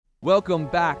Welcome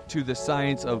back to the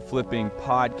Science of Flipping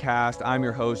podcast. I'm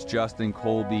your host, Justin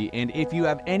Colby. And if you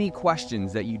have any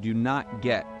questions that you do not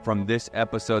get from this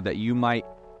episode that you might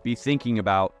be thinking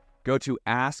about, go to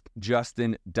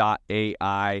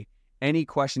askjustin.ai. Any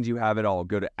questions you have at all,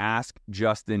 go to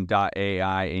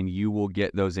askjustin.ai and you will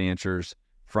get those answers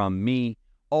from me.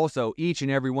 Also, each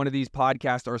and every one of these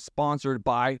podcasts are sponsored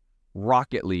by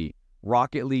Rocketly.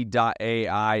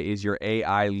 Rocketly.ai is your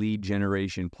AI lead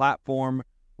generation platform.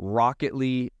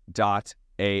 Rocketly.ai.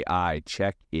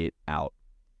 Check it out.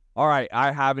 All right,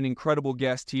 I have an incredible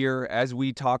guest here as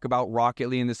we talk about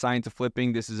Rocketly and the Science of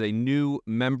Flipping. This is a new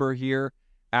member here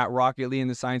at Rocketly and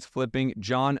the Science of Flipping.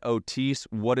 John Oitice,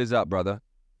 what is up, brother?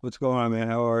 What's going on, man?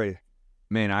 How are you?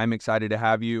 Man, I'm excited to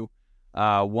have you.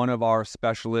 One of our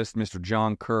specialists, Mr.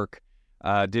 John Kirk,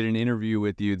 did an interview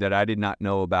with you that I did not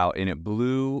know about, and it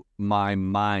blew my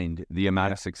mind, the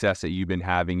amount of success that you've been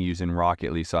having using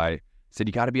Rocketly. So I said,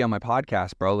 you got to be on my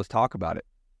podcast, bro. Let's talk about it.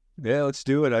 Yeah, let's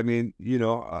do it. I mean, you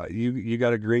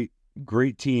got a great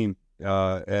team at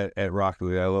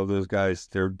Rocketly. I love those guys.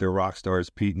 They're rock stars.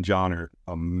 Pete and John are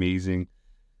amazing.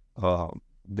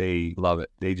 They love it.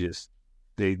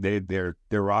 They're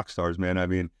rock stars, man. I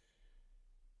mean,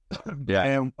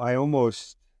 yeah. I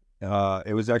almost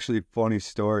it was actually a funny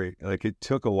story. Like, it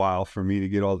took a while for me to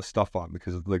get all the stuff on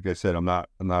because, like I said, I'm not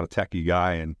a techie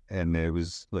guy, and it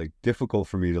was like difficult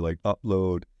for me to like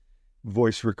upload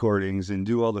voice recordings and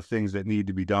do all the things that need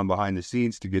to be done behind the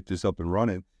scenes to get this up and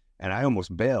running. And I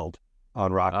almost bailed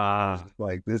on Rocketly.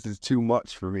 Like, this is too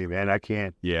much for me, man. I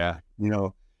can't. Yeah.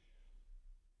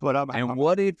 But I'm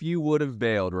what if you would have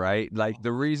bailed, right? Like,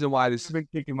 the reason why this I've been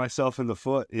kicking myself in the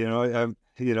foot, I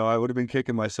would have been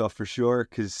kicking myself for sure,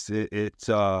 because it's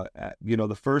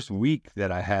the first week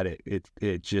that I had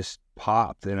it just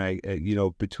popped, and I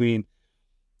between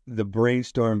the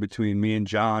brainstorm between me and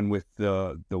John with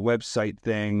the website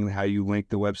thing, how you link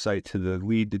the website to the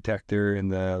lead detector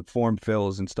and the form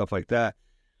fills and stuff like that,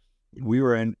 we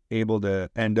were able to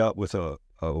end up with a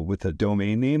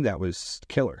domain name that was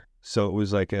killer. So it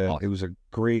was like it was a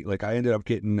great, like, I ended up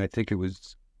getting, I think it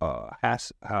was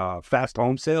fast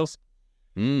home sales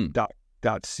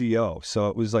 .co. So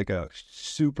it was like a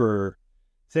super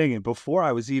thing. And before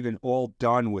I was even all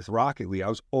done with Rocketly, I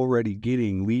was already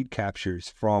getting lead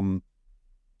captures from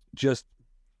just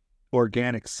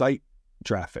organic site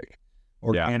traffic,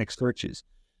 organic searches.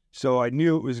 So I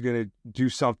knew it was going to do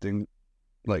something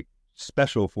like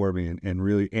special for me and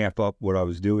really amp up what I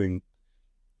was doing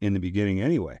in the beginning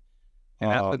anyway. And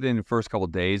that's within the first couple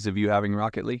of days of you having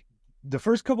Rocketly? The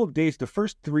first couple of days, the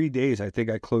first 3 days, I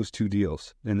think I closed 2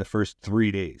 deals in the first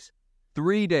 3 days.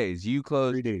 3 days. You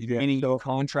closed 3 days, yeah. Any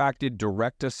contracted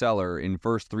direct to seller in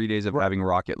first 3 days of having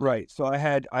Rocketly. Right. So I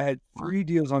had 3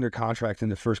 deals under contract in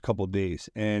the first couple of days.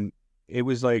 And it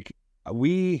was like,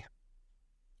 we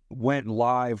went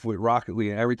live with Rocketly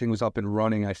and everything was up and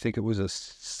running. I think it was a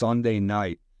Sunday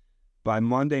night. By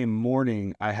Monday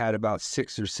morning, I had about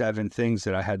 6 or 7 things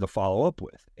that I had to follow up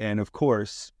with. And of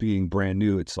course, being brand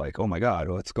new, it's like, oh my God,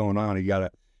 what's going on?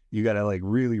 You gotta like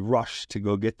really rush to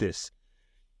go get this.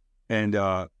 And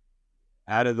out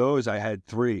of those, I had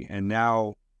 3. And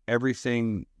now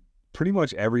pretty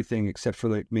much everything except for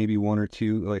like maybe 1 or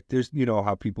 2, like, there's,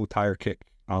 how people tire kick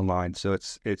online. So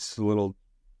it's a little,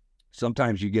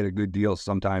 sometimes you get a good deal.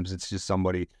 Sometimes it's just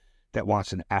somebody that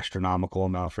wants an astronomical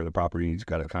amount for the property. You just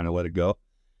got to kind of let it go.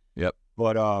 Yep.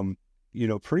 But,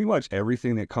 pretty much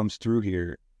everything that comes through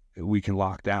here, we can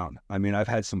lock down. I mean, I've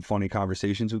had some funny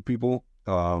conversations with people.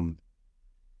 I'm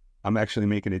actually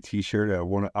making a t-shirt.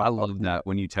 I love that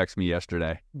when you text me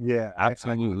yesterday. Yeah,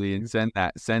 absolutely. And send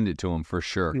it to them for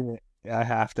sure. Yeah, I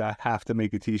have to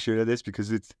make a t-shirt of this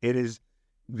because it is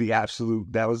the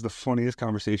absolute, that was the funniest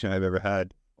conversation I've ever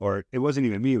had. Or it wasn't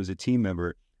even me, it was a team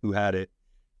member who had it.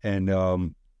 And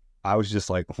I was just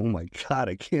like, oh my God,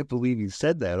 I can't believe you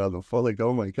said that on the phone. Like,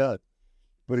 oh my God.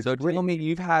 But it's so great. Tell me,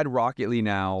 you've had Rocketly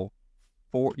now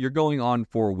you're going on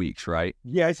 4 weeks, right?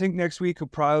 Yeah, I think next week will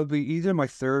probably be either my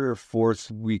 3rd or 4th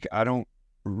week. I don't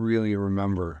really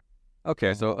remember.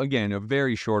 Okay, so again, a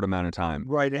very short amount of time.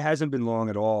 Right, it hasn't been long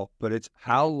at all, but it's...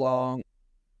 How long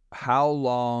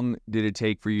did it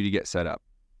take for you to get set up?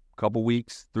 A couple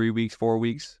weeks, 3 weeks, 4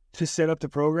 weeks? To set up the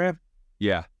program?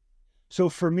 Yeah. So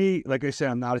for me, like I said,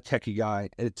 I'm not a techie guy.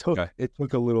 It took a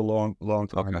little long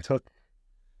time. Okay. It took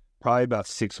probably about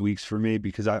 6 weeks for me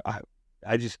because I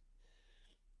just,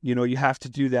 you have to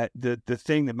do that. The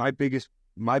thing that my biggest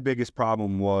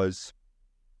problem was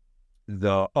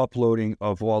the uploading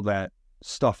of all that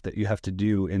stuff that you have to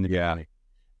do in the beginning.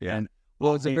 Yeah. And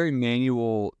Well, it's a very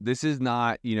manual. This is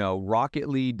not,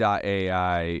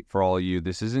 Rocketly.ai for all of you.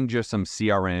 This isn't just some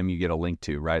CRM you get a link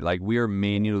to, right? Like we are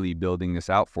manually building this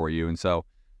out for you. And so,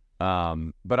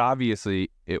 but obviously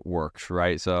it works,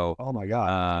 right? So, oh my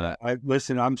God.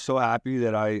 I'm so happy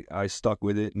that I stuck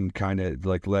with it and kind of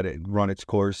like let it run its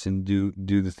course and do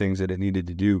the things that it needed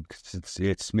to do. 'Cause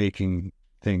it's making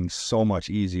things so much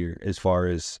easier as far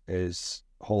as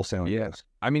wholesaling goes.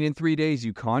 I mean, in 3 days,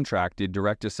 you contracted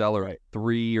direct to seller, Right.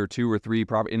 2 or 3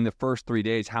 in the first 3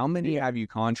 days. How many have you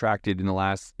contracted in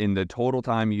the total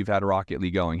time you've had Rocket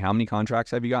League going? How many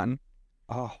contracts have you gotten?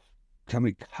 Oh, how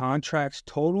many contracts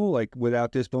total? Like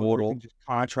without this Total. just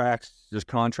contracts? Just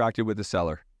contracted with the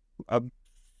seller.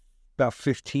 About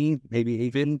 15, maybe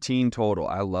 18. 15 total.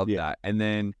 I love that. And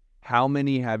then how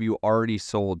many have you already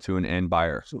sold to an end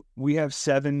buyer? So we have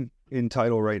 7 in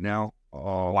title right now.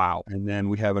 Wow. And then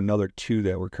we have another 2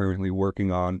 that we're currently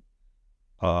working on.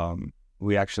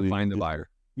 We actually Find the buyer.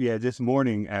 Yeah, this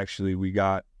morning actually we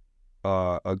got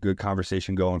a good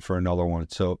conversation going for another one.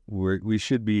 So we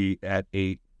should be at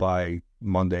 8 by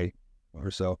Monday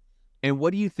or so. And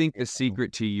what do you think the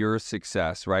secret to your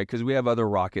success, right? Because we have other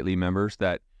Rocket League members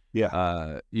that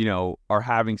are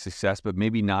having success, but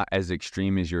maybe not as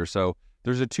extreme as yours. So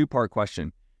there's a 2-part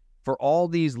question. For all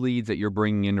these leads that you're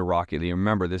bringing into Rocket League,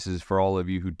 remember, this is for all of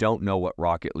you who don't know what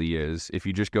Rocket League is. If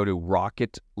you just go to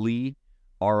Rocketly,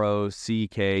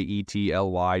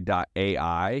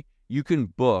 ROCKETLY.ai, you can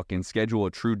book and schedule a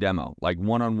true demo, like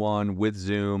one-on-one with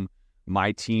Zoom.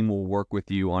 My team will work with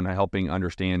you on helping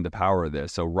understand the power of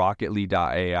this. So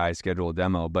Rocketly.ai, schedule a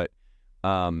demo. But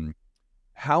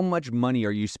how much money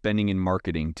are you spending in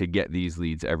marketing to get these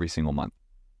leads every single month?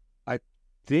 I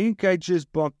think I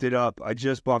just bumped it up. I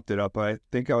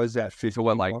think I was at 50. So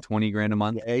what, like 20 grand a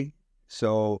month?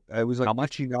 So it was like how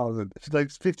much? $15. It's like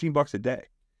 $15 a day.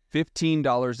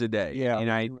 $15 a day. Yeah.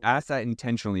 And I asked that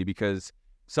intentionally because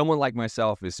someone like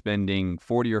myself is spending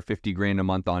 40 or 50 grand a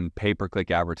month on pay-per-click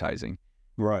advertising.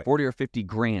 Right. 40 or 50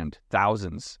 grand,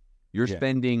 thousands. You're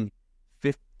spending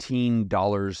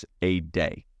 $15 a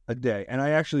day. A day. And I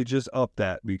actually just upped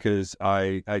that because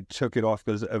I took it off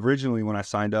because originally when I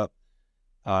signed up,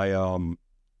 I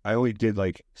only did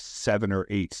like 7 or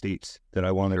 8 states that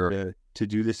I wanted to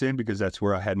do this in because that's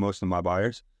where I had most of my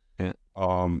buyers. Yeah.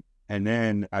 And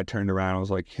then I turned around, I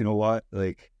was like, you know what?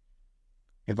 Like,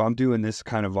 if I'm doing this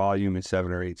kind of volume in 7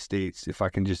 or 8 states, if I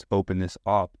can just open this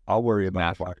up, I'll worry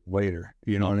about the buyers later.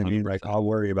 You know what I mean? Like, I'll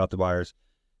worry about the buyers.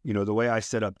 You know, the way I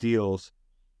set up deals,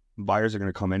 buyers are going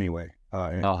to come anyway.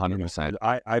 100%.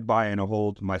 I buy and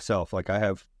hold myself. Like, I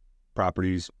have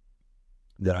properties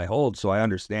that I hold, so I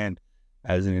understand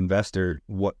as an investor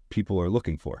what people are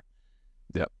looking for.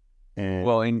 Yep. And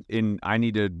well, and I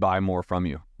need to buy more from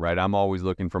you, right? I'm always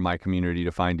looking for my community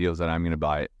to find deals that I'm going to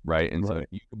buy it, right? And so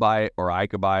you could buy it or I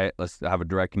could buy it. Let's have a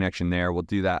direct connection there. We'll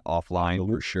do that offline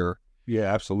for sure.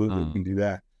 Yeah, absolutely. We can do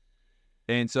that.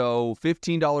 And so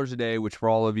 $15 a day, which for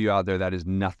all of you out there, that is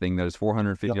nothing. That is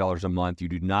 $450 a month. You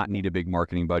do not need a big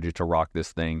marketing budget to rock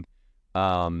this thing.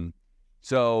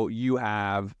 So you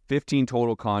have 15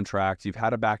 total contracts. You've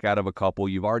had to back out of a couple.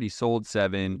 You've already sold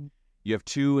 7. You have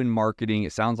 2 in marketing.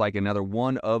 It sounds like another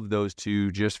one of those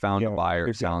 2 just found a buyer.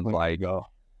 It sounds like.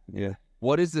 Yeah.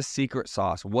 What is the secret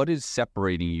sauce? What is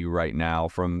separating you right now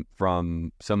from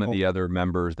some of the other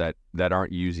members that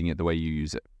aren't using it the way you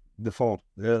use it? The phone.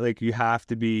 Like, you have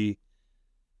to be.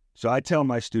 So I tell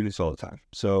my students all the time.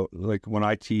 So like when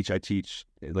I teach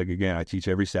like, again, I teach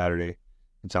every Saturday.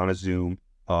 It's on a Zoom.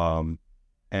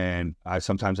 And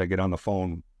sometimes I get on the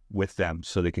phone with them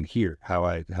so they can hear how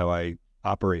I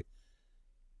operate.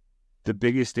 The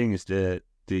biggest thing is the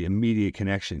immediate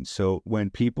connection. So when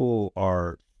people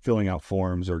are filling out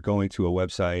forms or going to a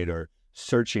website or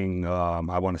searching,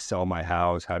 I want to sell my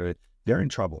house, they're in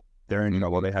trouble. They're in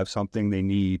trouble. They have something they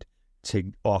need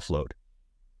to offload.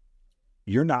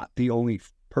 You're not the only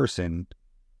person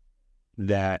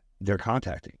that they're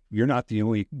contacting. You're not the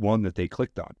only one that they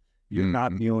clicked on. You're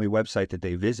not the only website that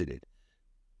they visited.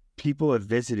 People have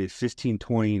visited 15,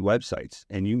 20 websites,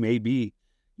 and you may be,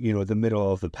 the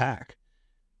middle of the pack.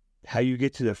 How you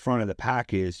get to the front of the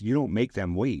pack is you don't make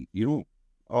them wait. You don't,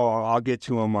 I'll get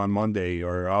to them on Monday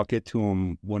or I'll get to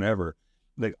them whenever.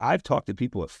 Like, I've talked to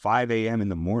people at 5 a.m. in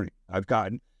the morning. I've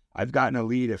gotten a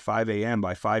lead at 5 a.m.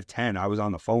 By 5:10, I was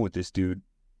on the phone with this dude,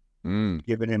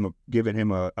 giving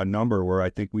him a number where I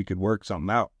think we could work something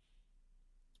out.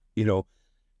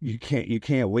 You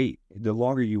can't wait. The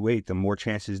longer you wait, the more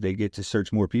chances they get to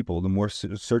search more people. The more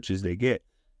searches they get,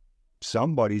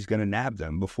 somebody's going to nab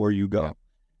them before you go.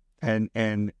 Yeah.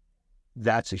 And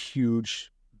that's a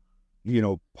huge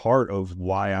part of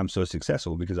why I'm so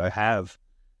successful, because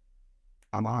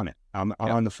I'm on it. I'm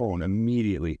on the phone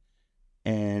immediately.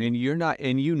 And you're not,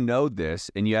 and this,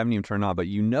 and you haven't even turned on, but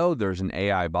there's an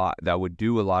AI bot that would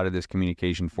do a lot of this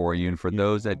communication for you. And for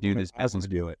those that do this business,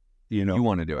 do it. You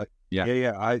want to do it. Yeah.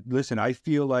 Yeah. I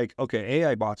feel like, okay,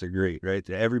 AI bots are great, right?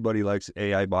 Everybody likes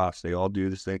AI bots. They all do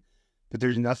this thing, but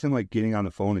there's nothing like getting on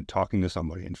the phone and talking to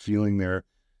somebody and feeling their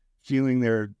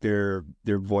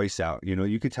voice out.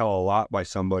 You could tell a lot by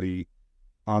somebody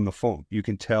on the phone. You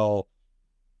can tell,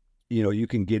 you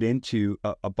can get into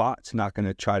a bot's not going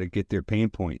to try to get their pain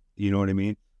point. You know what I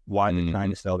mean? Why they're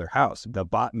trying to sell their house. The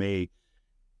bot may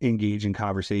engage in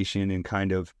conversation and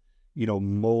kind of,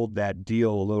 mold that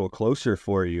deal a little closer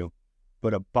for you,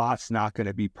 but a bot's not going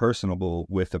to be personable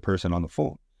with the person on the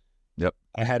phone. Yep.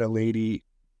 I had a lady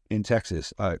in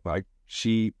Texas.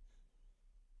 She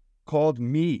called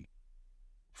me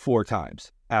 4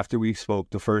 times after we spoke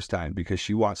the first time, because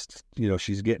she wants,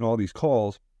 she's getting all these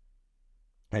calls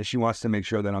and she wants to make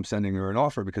sure that I'm sending her an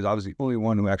offer, because I was the only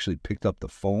one who actually picked up the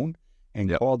phone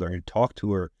and called her and talked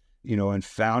to her, and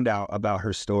found out about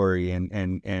her story and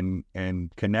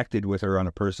connected with her on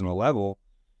a personal level,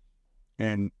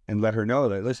 and let her know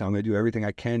that, listen, I'm going to do everything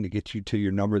I can to get you to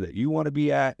your number that you want to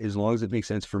be at, as long as it makes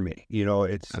sense for me.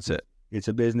 That's it. It's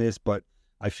a business, but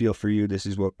I feel for you. This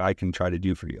is what I can try to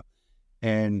do for you.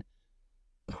 And,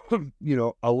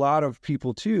 a lot of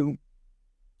people too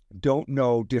don't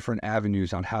know different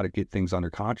avenues on how to get things under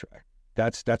contract.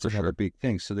 That's another big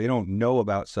thing. So they don't know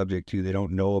about subject to, they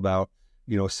don't know about,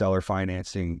 seller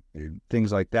financing,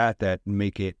 things like that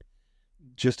make it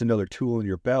just another tool in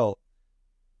your belt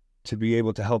to be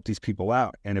able to help these people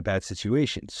out in a bad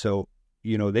situation. So,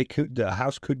 the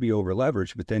house could be over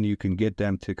leveraged, but then you can get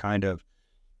them to kind of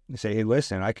say, hey,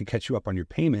 listen, I can catch you up on your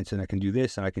payments, and I can do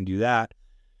this and I can do that.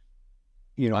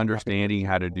 Understanding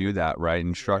how to do that, right,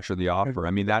 and structure the offer.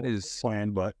 I mean, that is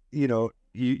plan, but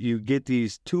you get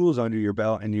these tools under your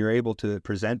belt, and you're able to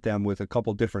present them with a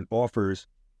couple different offers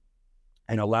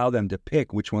and allow them to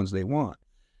pick which ones they want.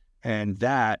 And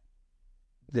that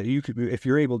you could, if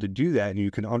you're able to do that and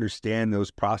you can understand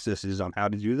those processes on how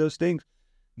to do those things,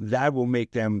 that will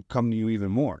make them come to you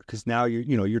even more. Because now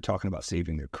you're talking about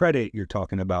saving their credit, you're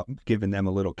talking about giving them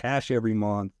a little cash every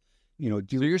month. So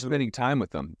you're spending time with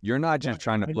them. You're not just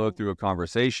trying to flow through a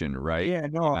conversation, right? Yeah,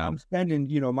 no, I'm spending,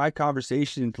 my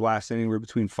conversations last anywhere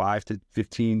between 5 to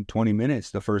 15, 20 minutes,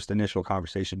 the first initial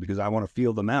conversation, because I want to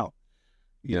feel them out.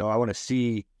 I want to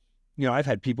see, I've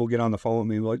had people get on the phone with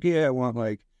me like, yeah, I want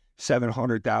like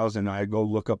 700,000. I go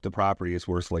look up the property. It's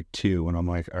worth like 2. And I'm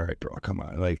like, all right, bro, come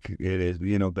on. Like it is,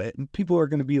 but people are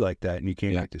going to be like that, and you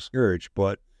can't get discouraged,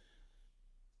 but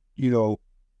you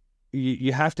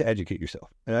have to educate yourself.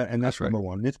 And that's number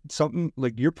one. It's something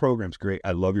like, your program's great.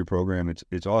 I love your program.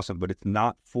 It's awesome, but it's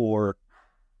not for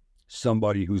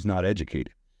somebody who's not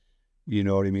educated. You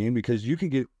know what I mean? Because you can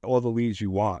get all the leads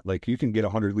you want. Like, you can get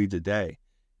 100 leads a day.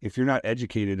 If you're not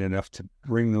educated enough to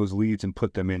bring those leads and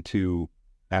put them into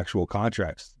actual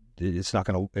contracts, it's not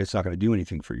going to do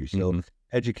anything for you. So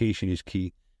education is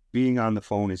key. Being on the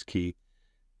phone is key.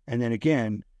 And then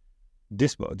again,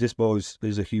 Dispo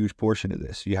is a huge portion of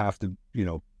this. You have to,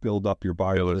 build up your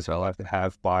buyer list. You have to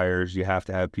have buyers. You have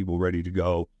to have people ready to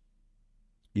go,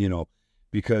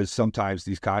 because sometimes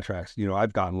these contracts,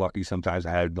 I've gotten lucky. Sometimes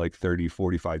I had like 30,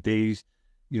 45 days,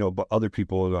 but other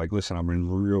people are like, listen, I'm in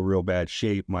real bad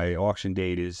shape. My auction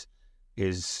date is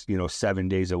 7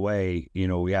 days away.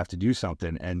 We have to do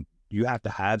something. And you have to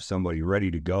have somebody ready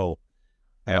to go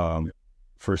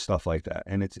for stuff like that.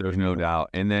 And there's no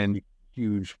doubt. And then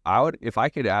huge. If I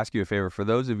could ask you a favor, for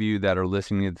those of you that are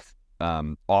listening, it's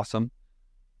awesome.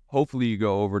 Hopefully you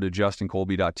go over to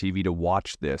justincolby.tv to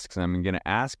watch this, because I'm going to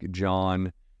ask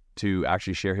John to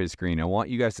actually share his screen. I want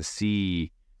you guys to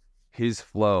see his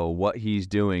flow, what he's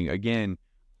doing. Again,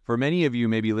 for many of you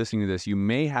maybe listening to this, you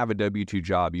may have a W-2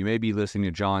 job. You may be listening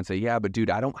to John say, yeah, but dude,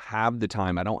 I don't have the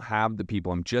time. I don't have the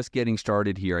people. I'm just getting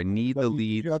started here. I need the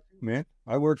lead. Man,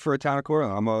 I work for a town of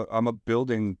Cortland. I'm a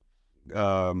building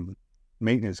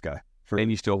maintenance guy.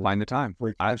 And you still find the time.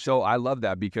 So I love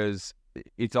that, because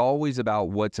it's always about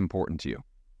what's important to you,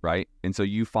 right? And so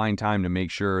you find time to make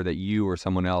sure that you or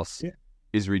someone else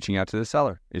is reaching out to the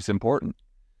seller. It's important.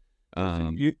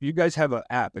 You guys have an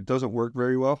app. It doesn't work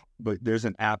very well, but there's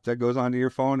an app that goes onto your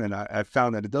phone, and I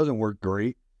found that it doesn't work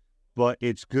great, but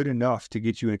it's good enough to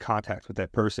get you in contact with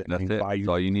that person. That's it. That's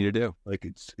all you need to do. Like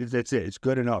that's it. It's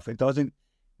good enough. It doesn't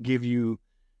give you.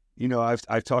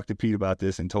 I've talked to Pete about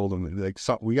this and told him, like,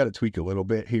 we got to tweak a little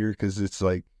bit here, because it's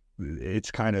like,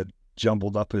 it's kind of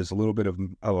jumbled up as a little bit of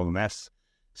a mess.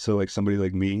 So like somebody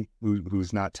like me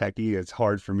who's not techie, it's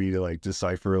hard for me to like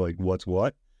decipher like what's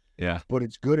what. Yeah. But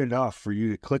it's good enough for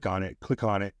you to click on it,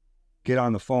 get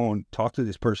on the phone, talk to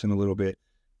this person a little bit,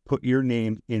 put your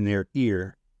name in their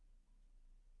ear,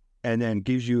 and then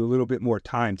gives you a little bit more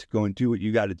time to go and do what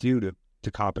you got to do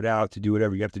to comp it out, to do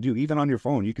whatever you have to do. Even on your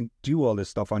phone, you can do all this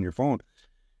stuff on your phone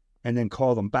and then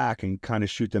call them back and kind of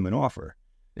shoot them an offer.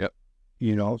 Yep.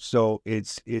 You know, so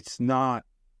it's not.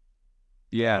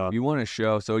 Yeah, you want to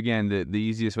show. So again, the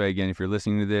easiest way, again, if you're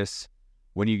listening to this,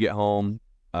 when you get home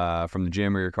from the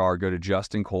gym or your car, go to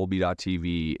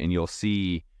justincolby.tv and you'll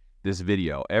see this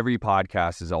video. Every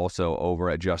podcast is also over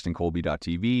at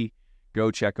justincolby.tv.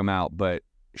 Go check them out, but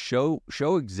show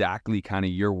exactly kind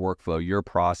of your workflow, your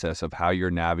process of how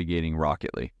you're navigating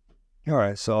Rocketly. All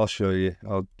right, so I'll show you.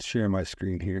 I'll share my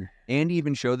screen here. And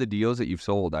even show the deals that you've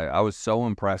sold. I was so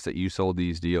impressed that you sold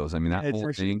these deals. I mean, that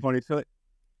whole thing. Funny. So,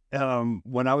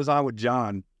 when I was on with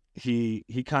John, he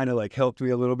kind of like helped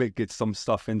me a little bit get some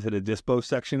stuff into the dispo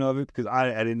section of it because I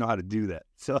didn't know how to do that.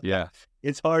 So yeah,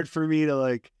 it's hard for me to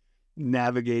like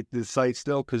navigate the site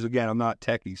still because again, I'm not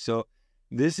techie. So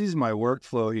this is my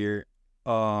workflow here.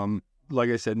 Like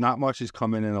I said, not much has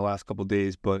come in the last couple of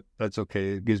days, but that's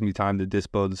okay. It gives me time to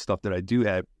dispo the stuff that I do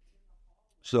have.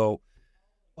 So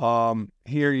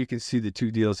here you can see the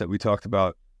 2 deals that we talked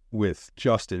about with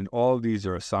Justin. All of these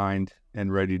are assigned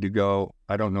and ready to go.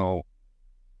 I don't know.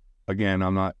 Again,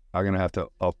 I'm going to have to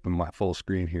open my full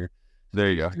screen here. There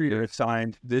you go. 3 are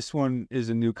assigned. This one is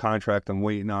a new contract I'm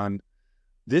waiting on.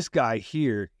 This guy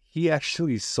here, he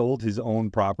actually sold his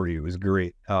own property. It was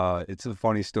great. It's a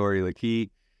funny story. Like he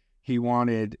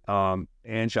wanted,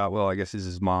 Anshot, well, I guess is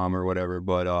his mom or whatever,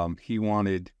 but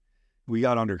we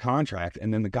got under contract,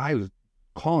 and then the guy was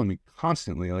calling me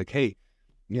constantly like, hey,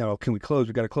 you know, can we close?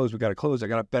 We got to close. I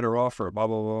got a better offer, blah,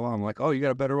 blah, blah, blah. I'm like, oh, you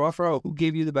got a better offer? Oh, who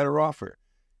gave you the better offer?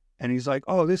 And he's like,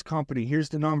 oh, this company, here's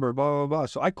the number, blah, blah, blah.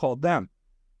 So I called them.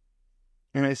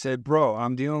 And I said, bro,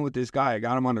 I'm dealing with this guy. I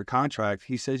got him under contract.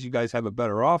 He says you guys have a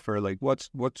better offer. Like, what's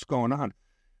going on?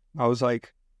 I was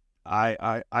like,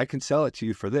 I can sell it to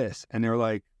you for this. And they're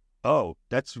like, oh,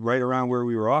 that's right around where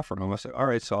we were offering them. I said, all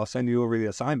right, so I'll send you over the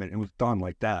assignment. And it was done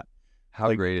like that.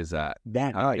 How great is that?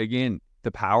 Night. Again,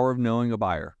 the power of knowing a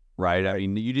buyer, right? I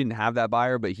mean, you didn't have that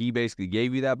buyer, but he basically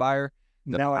gave you that buyer.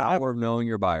 The power of knowing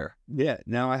your buyer. Yeah,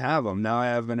 now I have them. Now I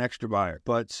have an extra buyer.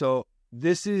 But so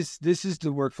this is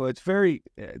the workflow. It's very,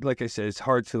 like I said, it's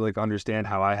hard to like understand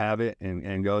how I have it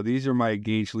and go. These are my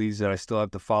engaged leads that I still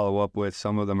have to follow up with.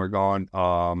 Some of them are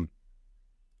gone.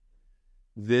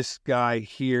 This guy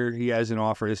here, he has an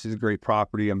offer. This is a great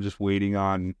property. I'm just waiting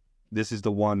on. This is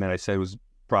the one that I said was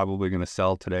probably going to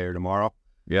sell today or tomorrow.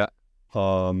 Yeah.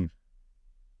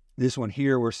 This one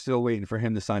here, we're still waiting for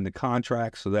him to sign the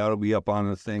contract, so that'll be up on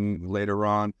the thing later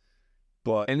on.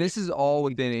 And this is all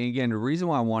within, and again, the reason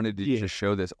why I wanted to just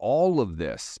show this, all of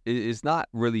this is not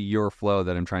really your flow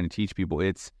that I'm trying to teach people.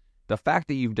 It's the fact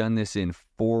that you've done this in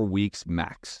 4 weeks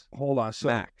max. Hold on. So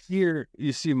max. Here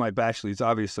you see my batch leads.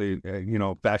 Obviously,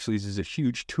 batch leads is a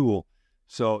huge tool.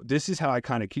 So this is how I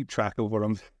kind of keep track of what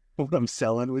I'm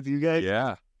selling with you guys.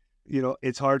 Yeah.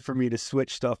 It's hard for me to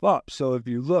switch stuff up. So if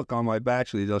you look on my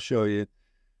batch leads, I'll show you.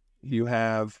 I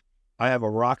have a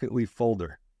Rocket Leaf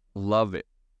folder. Love it.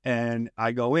 And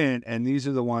I go in, and these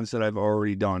are the ones that I've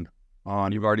already done.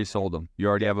 You've already sold them. You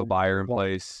already have a buyer in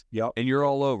place. Yep. And you're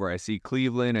all over. I see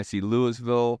Cleveland. I see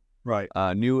Louisville. Right.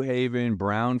 New Haven,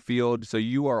 Brownfield. So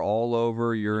you are all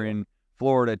over. You're in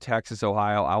Florida, Texas,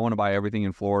 Ohio. I want to buy everything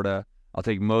in Florida. I'll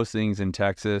take most things in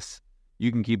Texas.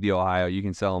 You can keep the Ohio. You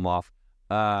can sell them off.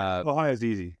 Ohio's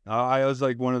easy. Ohio's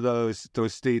like one of those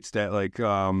states that like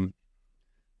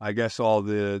I guess all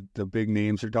the big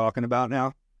names are talking about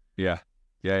now. Yeah.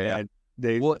 And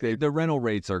the rental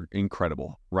rates are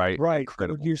incredible, right? Right.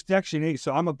 Incredible. You're Section 8,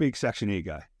 so I'm a big Section 8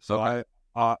 guy. So okay.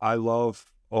 I love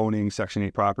owning Section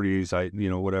 8 properties.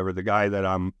 Whatever. The guy that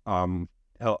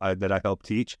that I help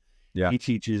teach, he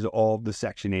teaches all the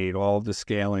Section 8, all the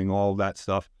scaling, all that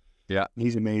stuff. Yeah.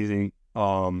 He's amazing.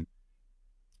 And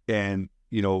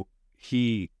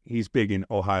he's big in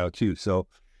Ohio too. So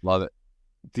love it.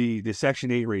 The Section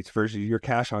 8 rates versus your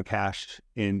cash on cash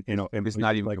in it's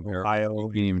not even like comparable. Ohio. You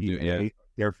can't even do it.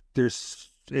 Yeah.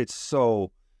 It's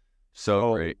so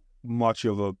great. Much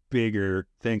of a bigger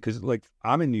thing because like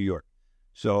I'm in New York,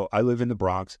 so I live in the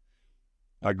Bronx.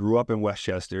 I grew up in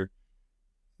Westchester.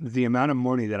 The amount of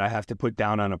money that I have to put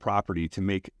down on a property to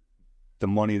make the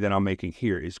money that I'm making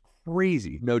here is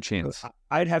crazy. No chance.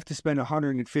 I'd have to spend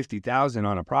 $150,000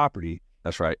 on a property.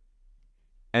 That's right.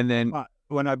 And then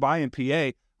when I buy in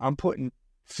PA, I'm putting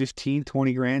 15,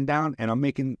 20 grand down and I'm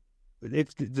making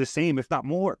it's the same, if not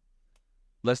more.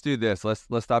 let's do this. Let's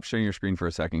stop sharing your screen for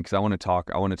a second because I want to talk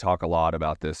a lot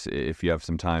about this if you have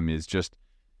some time. Is just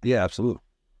Yeah, absolutely.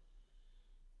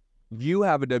 you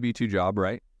have a W-2 job,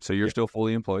 right? So you're still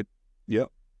fully employed. Yep.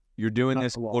 You're doing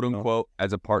this quote unquote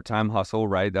as a part-time hustle,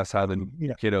 right? That's how the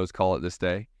kiddos call it this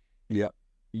day. Yep.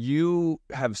 You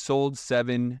have sold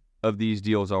 7 of these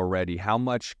deals already. How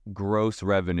much gross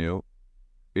revenue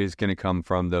is going to come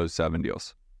from those 7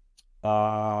 deals?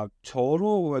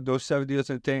 Total those 7 deals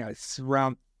and thing, it's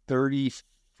around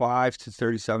 35 to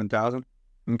 37,000.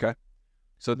 Okay.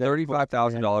 So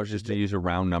 $35,000 just to use a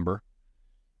round number.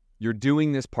 You're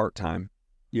doing this part-time.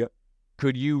 Yep.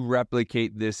 Could you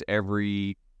replicate this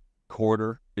every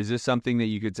quarter? Is this something that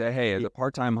you could say, hey, as a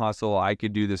part-time hustle, I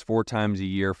could do this 4 times a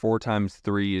year. 4 times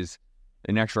 3 is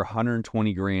an extra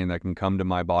 $120,000 that can come to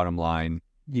my bottom line.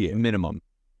 Yeah. Minimum.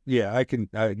 Yeah, I can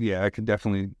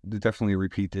definitely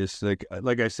repeat this.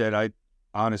 Like I said, I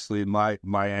honestly, my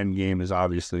end game is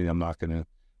obviously I'm not going to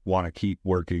want to keep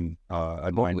working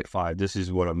a 9 to 5. This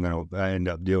is what I'm going to end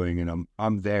up doing, and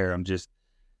I'm there. I'm just,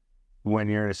 when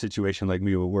you're in a situation like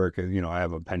me with work, you know, I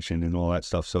have a pension and all that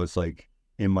stuff, so it's like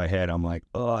in my head, I'm like,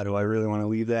 oh, do I really want to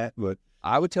leave that? But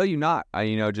I would tell you not.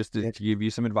 Just to give you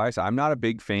some advice, I'm not a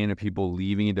big fan of people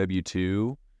leaving a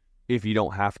W-2 if you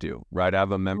don't have to, right? I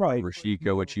have a member,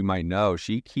 Rashika, which you might know.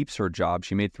 She keeps her job.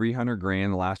 She made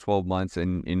 $300,000 the last 12 months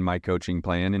in my coaching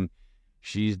plan, and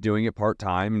she's doing it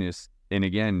part-time. And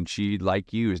again, she,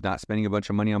 like you, is not spending a bunch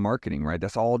of money on marketing, right?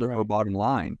 That's all to her bottom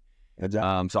line.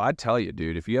 Exactly. So I'd tell you,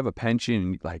 dude, if you have a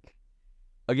pension, like,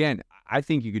 again, I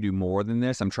think you could do more than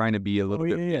this. I'm trying to be a little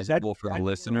bit visible for the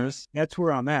listeners. That's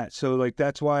where I'm at. So like,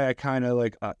 that's why I kind of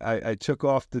like, I took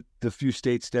off the few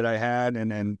states that I had,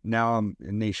 and now I'm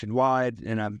nationwide,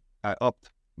 and I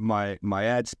upped my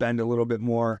ad spend a little bit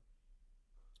more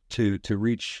to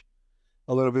reach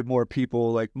a little bit more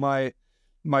people. Like my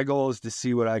goal is to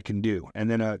see what I can do. And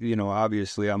then,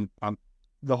 obviously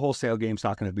the wholesale game's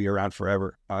not going to be around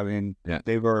forever. I mean,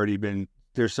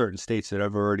 there's certain states that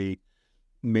I've already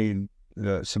made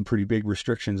some pretty big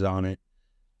restrictions on it.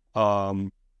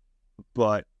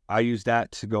 But I use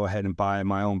that to go ahead and buy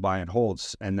my own buy and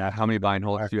holds. And that, how many buy and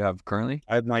holds do you have currently?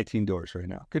 I have 19 doors right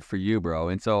now. Good for you, bro.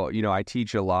 And so, I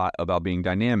teach a lot about being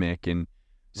dynamic. And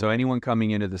so anyone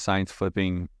coming into the Science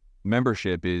Flipping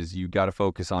membership is you got to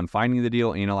focus on finding the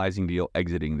deal, analyzing the deal,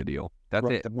 exiting the deal. That's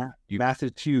it. Math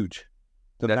is huge.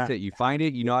 That's it. You find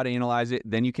it, you know how to analyze it,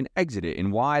 then you can exit it.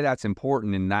 And why that's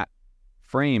important in that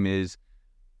frame is,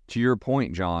 to your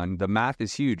point, John, the math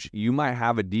is huge. You might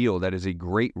have a deal that is a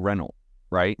great rental,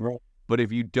 right? But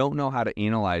if you don't know how to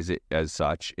analyze it as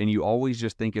such, and you always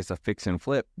just think it's a fix and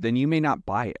flip, then you may not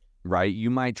buy it, right?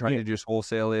 You might try to just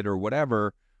wholesale it or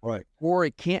whatever, right? Or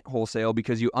it can't wholesale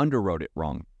because you underwrote it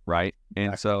wrong, right? Exactly.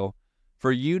 And so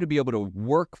for you to be able to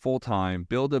work full-time,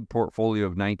 build a portfolio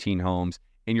of 19 homes,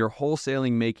 and you're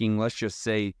wholesaling making, let's just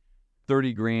say,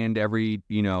 $30,000 every,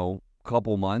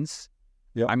 couple months.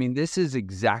 Yep. I mean, this is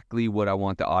exactly what I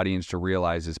want the audience to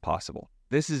realize is possible.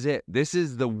 This is it. This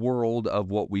is the world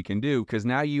of what we can do, because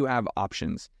now you have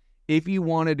options. If you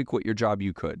wanted to quit your job,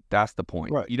 you could. That's the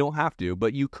point. Right. You don't have to,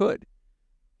 but you could.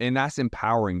 And that's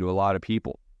empowering to a lot of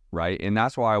people, right? And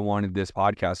that's why I wanted this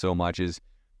podcast so much, is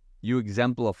you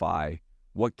exemplify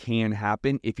what can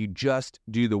happen if you just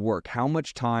do the work. How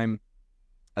much time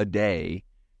a day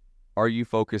are you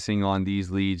focusing on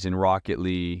these leads in Rocket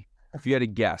League? If you had a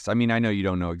guess, I mean, I know you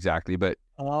don't know exactly, but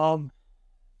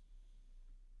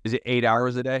is it 8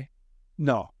 hours a day?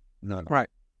 No. Right.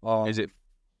 Is it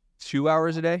 2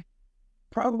 hours a day?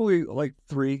 Probably like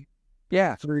 3.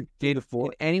 Yeah, 3 to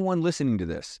 4. Anyone listening to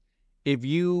this, if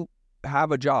you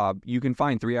have a job, you can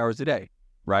find 3 hours a day,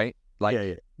 right?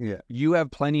 Like, yeah. You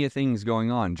have plenty of things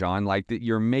going on, John. Like that,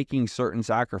 you're making certain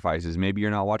sacrifices. Maybe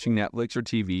you're not watching Netflix or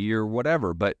TV or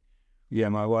whatever, but yeah,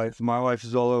 my wife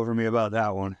is all over me about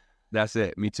that one. That's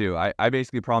it. Me too. I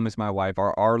basically promised my wife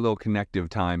our little connective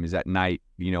time is at night,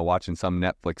 watching some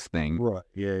Netflix thing. Right.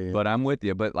 Yeah. But I'm with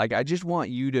you. But like, I just want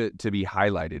you to be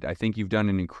highlighted. I think you've done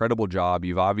an incredible job.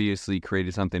 You've obviously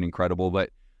created something incredible.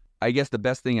 But I guess the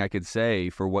best thing I could say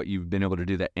for what you've been able to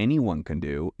do that anyone can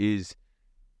do is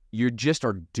you just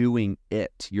are doing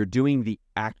it. You're doing the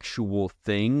actual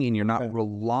thing, and you're not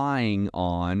relying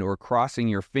on or crossing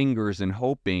your fingers and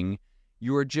hoping.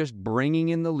 You are just bringing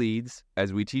in the leads,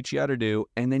 as we teach you how to do,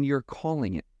 and then you're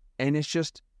calling it. And it's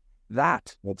just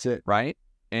that. That's it. Right?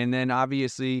 And then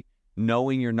obviously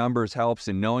knowing your numbers helps,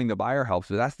 and knowing the buyer helps.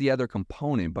 But that's the other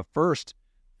component. But first,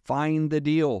 find the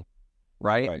deal,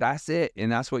 right? That's it.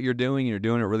 And that's what you're doing. And you're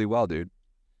doing it really well, dude.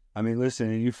 I mean, listen,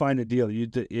 and you find a deal,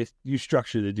 if you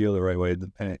structure the deal the right way,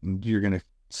 and you're going to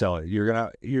sell it.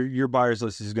 Your buyer's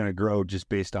list is gonna grow just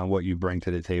based on what you bring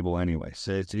to the table anyway.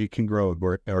 So it can grow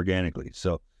organically.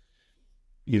 So,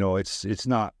 it's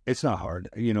not hard.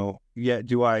 Yeah.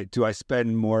 Do I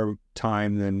spend more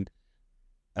time than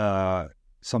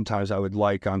sometimes I would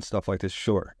like on stuff like this?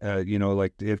 Sure.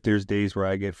 Like if there's days where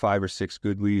I get 5 or 6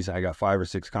 good leads, I got 5 or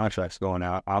 6 contracts going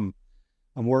out. I'm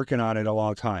working on it a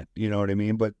long time. You know what I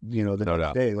mean? But the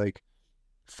next day, like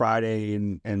Friday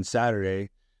and Saturday,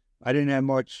 I didn't have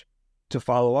much to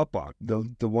follow up on.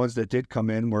 The ones that did come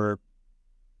in were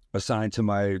assigned to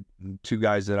my 2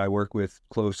 guys that I work with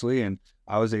closely, and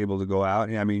I was able to go out.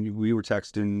 And I mean, we were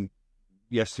texting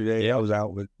yesterday. Yeah. I was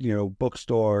out with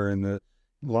bookstore and the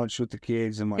lunch with the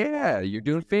kids and you're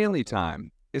doing family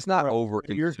time. It's not over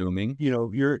consuming.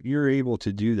 You're able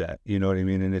to do that. You know what I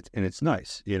mean? And it's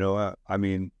nice. I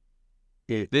mean,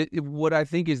 what I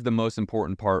think is the most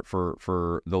important part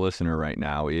for the listener right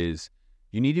now is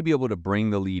you need to be able to bring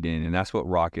the lead in, and that's what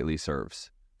Rocketly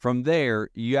serves. From there,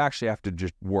 you actually have to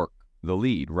just work the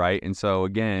lead, right? And so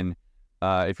again,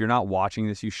 if you're not watching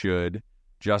this, you should,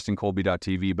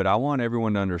 justincolby.tv. But I want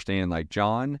everyone to understand, like,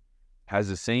 John has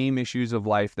the same issues of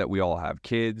life that we all have: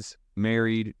 kids,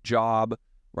 married, job,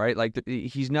 right? Like,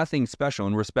 he's nothing special.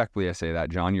 And respectfully, I say that,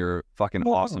 John, you're a fucking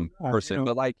awesome person.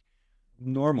 But like,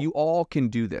 normal. You all can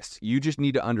do this. You just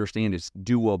need to understand it's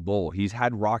doable. He's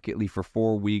had Rocketly for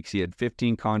 4 weeks. He had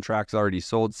 15 contracts already,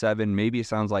 sold 7. Maybe it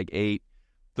sounds like 8,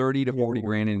 30 to 40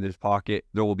 grand in his pocket.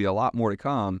 There will be a lot more to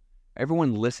come.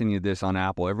 Everyone listening to this on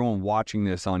Apple, everyone watching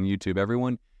this on YouTube,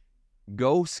 everyone,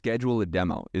 go schedule a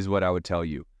demo is what I would tell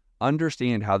you.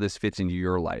 Understand how this fits into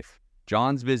your life.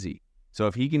 John's busy. So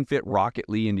if he can fit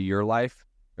Rocketly into your life,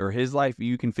 or his life,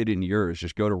 you can fit it into yours.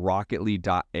 Just go to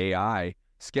rocketly.ai,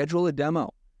 schedule a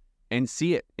demo, and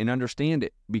see it and understand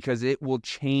it, because it will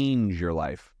change your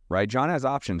life, right? John has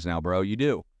options now, bro. You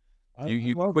do.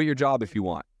 You quit your job if you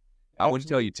want. I wouldn't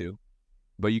tell you to,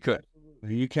 but you could.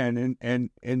 You can. And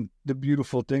the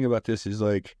beautiful thing about this is,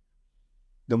 like,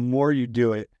 the more you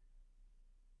do it,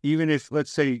 even if,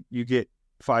 let's say, you get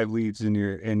 5 leads in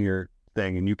your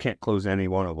thing and you can't close any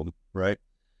one of them, right?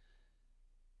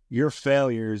 Your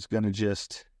failure is going to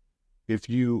just, if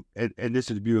you, and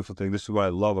this is a beautiful thing, this is what I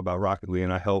love about Rocketly,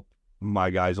 and I help my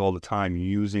guys all the time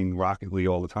using Rocketly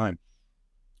all the time,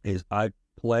 is I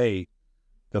play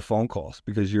the phone calls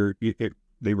because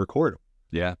they record them.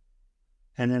 Yeah.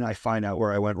 And then I find out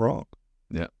where I went wrong.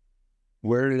 Yeah.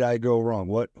 Where did I go wrong?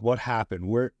 What happened?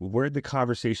 Where did the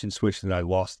conversation switch that I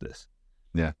lost this?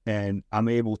 Yeah. And I'm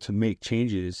able to make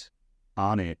changes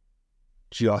on it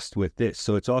just with this.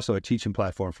 So it's also a teaching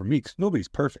platform for me, because nobody's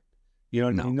perfect.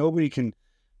 I mean? Nobody can,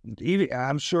 even,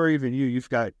 I'm sure even you've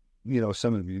got,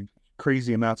 some of the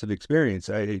crazy amounts of experience.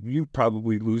 You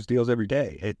probably lose deals every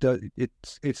day.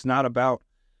 It's not about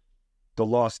the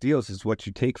lost deals, is what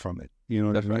you take from it. You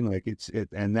know what I mean? Right. Like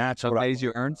and that's some days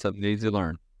you earn, some days you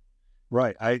learn.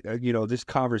 Right. This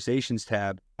conversations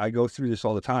tab, I go through this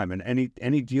all the time, and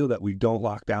any deal that we don't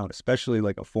lock down, especially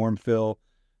like a form fill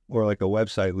or like a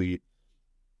website lead,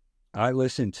 I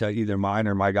listen to either mine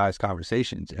or my guys'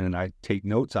 conversations, and I take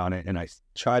notes on it, and I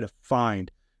try to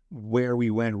find where we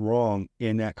went wrong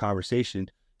in that conversation,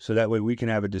 so that way we can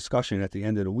have a discussion at the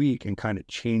end of the week and kind of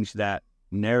change that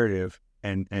narrative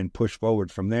and push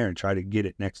forward from there and try to get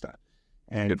it next time.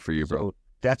 And good for you, bro. So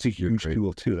that's a huge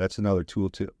tool too. That's another tool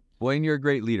too. Well, and you're a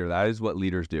great leader. That is what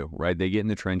leaders do, right? They get in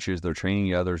the trenches. They're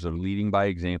training others. They're leading by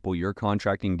example. You're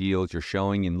contracting deals. You're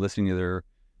showing and listening to their...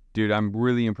 Dude, I'm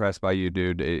really impressed by you,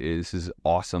 dude. This is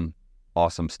awesome,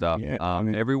 awesome stuff. Yeah,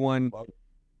 everyone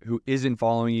who isn't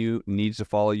following you needs to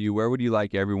follow you. Where would you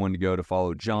like everyone to go to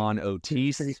follow John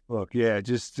Oitice? Facebook. Yeah,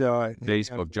 just...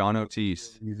 Facebook, John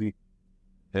Oitice. Easy.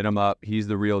 Hit him up. He's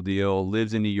the real deal.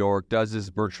 Lives in New York. Does this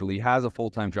virtually. Has a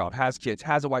full-time job. Has kids.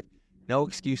 Has a wife. No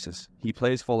excuses. He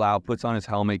plays full out. Puts on his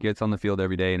helmet. Gets on the field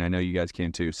every day. And I know you guys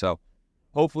can too. So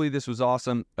hopefully this was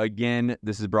awesome. Again,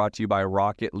 this is brought to you by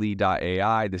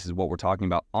rocketly.ai. This is what we're talking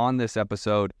about on this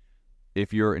episode.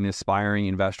 If you're an aspiring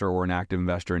investor or an active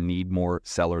investor and need more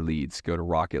seller leads, go to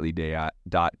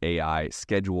rocketly.ai.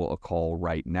 Schedule a call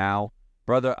right now.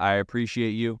 Brother, I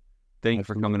appreciate you. Thank you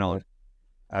for coming on.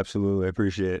 Absolutely. I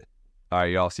appreciate it. All right,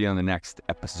 y'all. See you on the next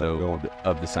episode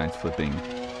of the Science Flipping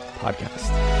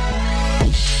Podcast.